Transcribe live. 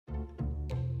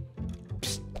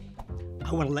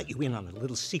I want to let you in on a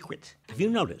little secret. Have you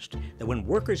noticed that when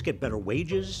workers get better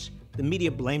wages, the media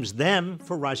blames them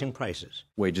for rising prices?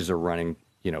 Wages are running,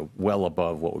 well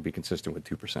above what would be consistent with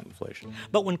 2% inflation.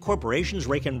 But when corporations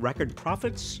rake in record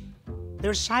profits,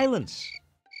 there's silence.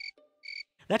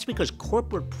 That's because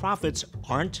corporate profits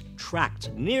aren't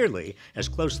tracked nearly as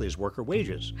closely as worker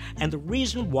wages. And the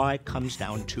reason why comes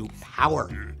down to power.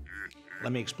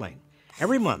 Let me explain.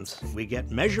 Every month, we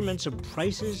get measurements of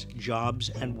prices, jobs,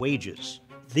 and wages.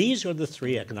 These are the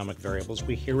three economic variables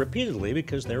we hear repeatedly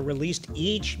because they're released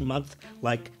each month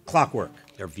like clockwork.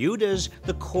 They're viewed as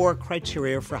the core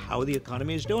criteria for how the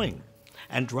economy is doing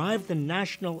and drive the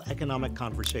national economic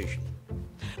conversation.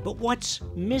 But what's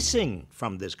missing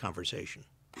from this conversation?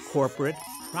 Corporate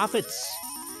profits.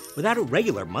 Without a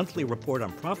regular monthly report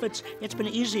on profits, it's been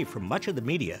easy for much of the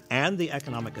media and the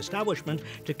economic establishment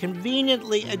to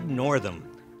conveniently ignore them,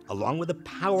 along with the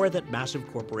power that massive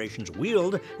corporations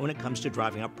wield when it comes to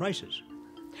driving up prices.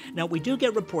 Now, we do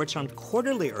get reports on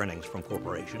quarterly earnings from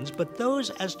corporations, but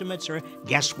those estimates are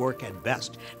guesswork at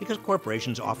best, because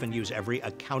corporations often use every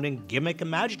accounting gimmick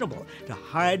imaginable to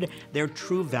hide their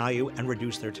true value and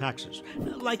reduce their taxes,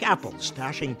 like Apple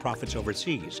stashing profits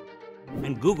overseas,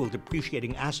 and Google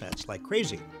depreciating assets like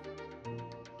crazy.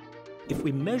 If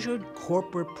we measured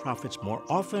corporate profits more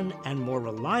often and more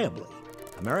reliably,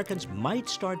 Americans might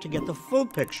start to get the full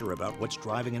picture about what's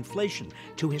driving inflation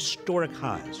to historic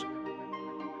highs.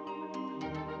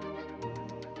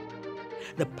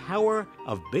 The power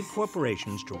of big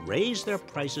corporations to raise their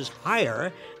prices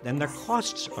higher than their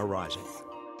costs are rising.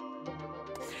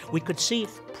 We could see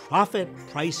profit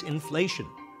price inflation,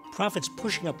 profits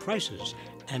pushing up prices,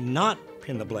 and not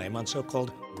pin the blame on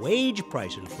so-called wage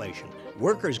price inflation,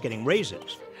 workers getting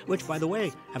raises, which, by the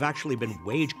way, have actually been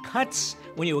wage cuts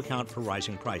when you account for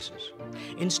rising prices.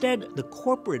 Instead, the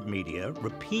corporate media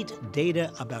repeat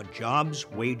data about jobs,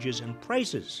 wages, and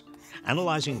prices,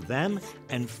 analyzing them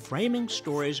and framing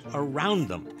stories around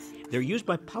them. They're used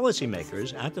by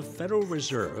policymakers at the Federal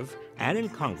Reserve and in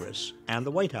Congress and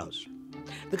the White House.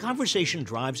 The conversation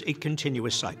drives a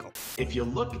continuous cycle. If you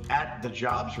look at the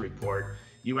jobs report,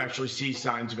 you actually see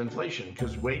signs of inflation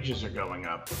because wages are going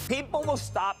up. People will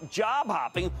stop job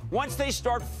hopping once they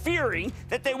start fearing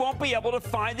that they won't be able to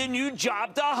find a new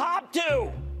job to hop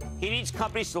to. He needs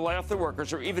companies to lay off their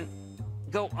workers or even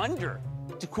go under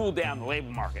to cool down the labor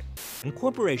market. And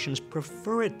corporations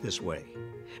prefer it this way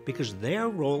because their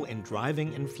role in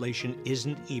driving inflation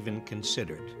isn't even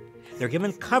considered. They're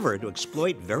given cover to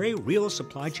exploit very real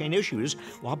supply chain issues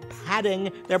while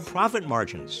padding their profit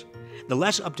margins. The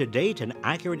less up-to-date and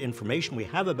accurate information we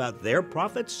have about their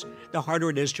profits, the harder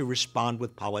it is to respond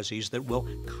with policies that will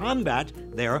combat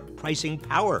their pricing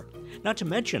power. Not to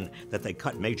mention that they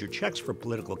cut major checks for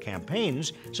political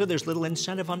campaigns, so there's little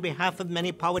incentive on behalf of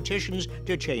many politicians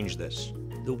to change this.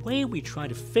 The way we try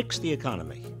to fix the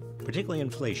economy, particularly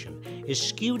inflation, is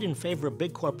skewed in favor of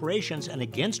big corporations and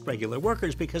against regular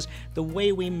workers because the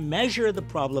way we measure the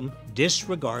problem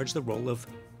disregards the role of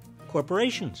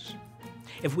corporations.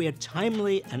 If we had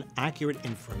timely and accurate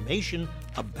information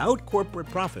about corporate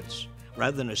profits,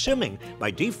 rather than assuming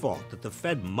by default that the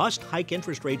Fed must hike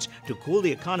interest rates to cool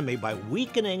the economy by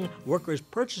weakening workers'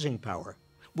 purchasing power,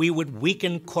 we would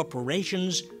weaken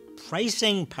corporations'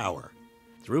 pricing power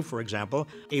through, for example,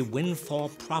 a windfall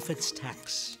profits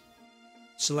tax,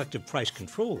 selective price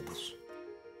controls,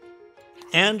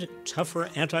 and tougher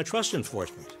antitrust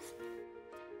enforcement.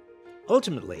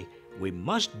 Ultimately, we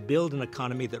must build an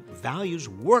economy that values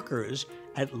workers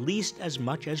at least as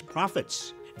much as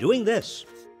profits. Doing this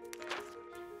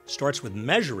starts with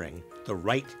measuring the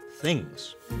right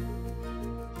things.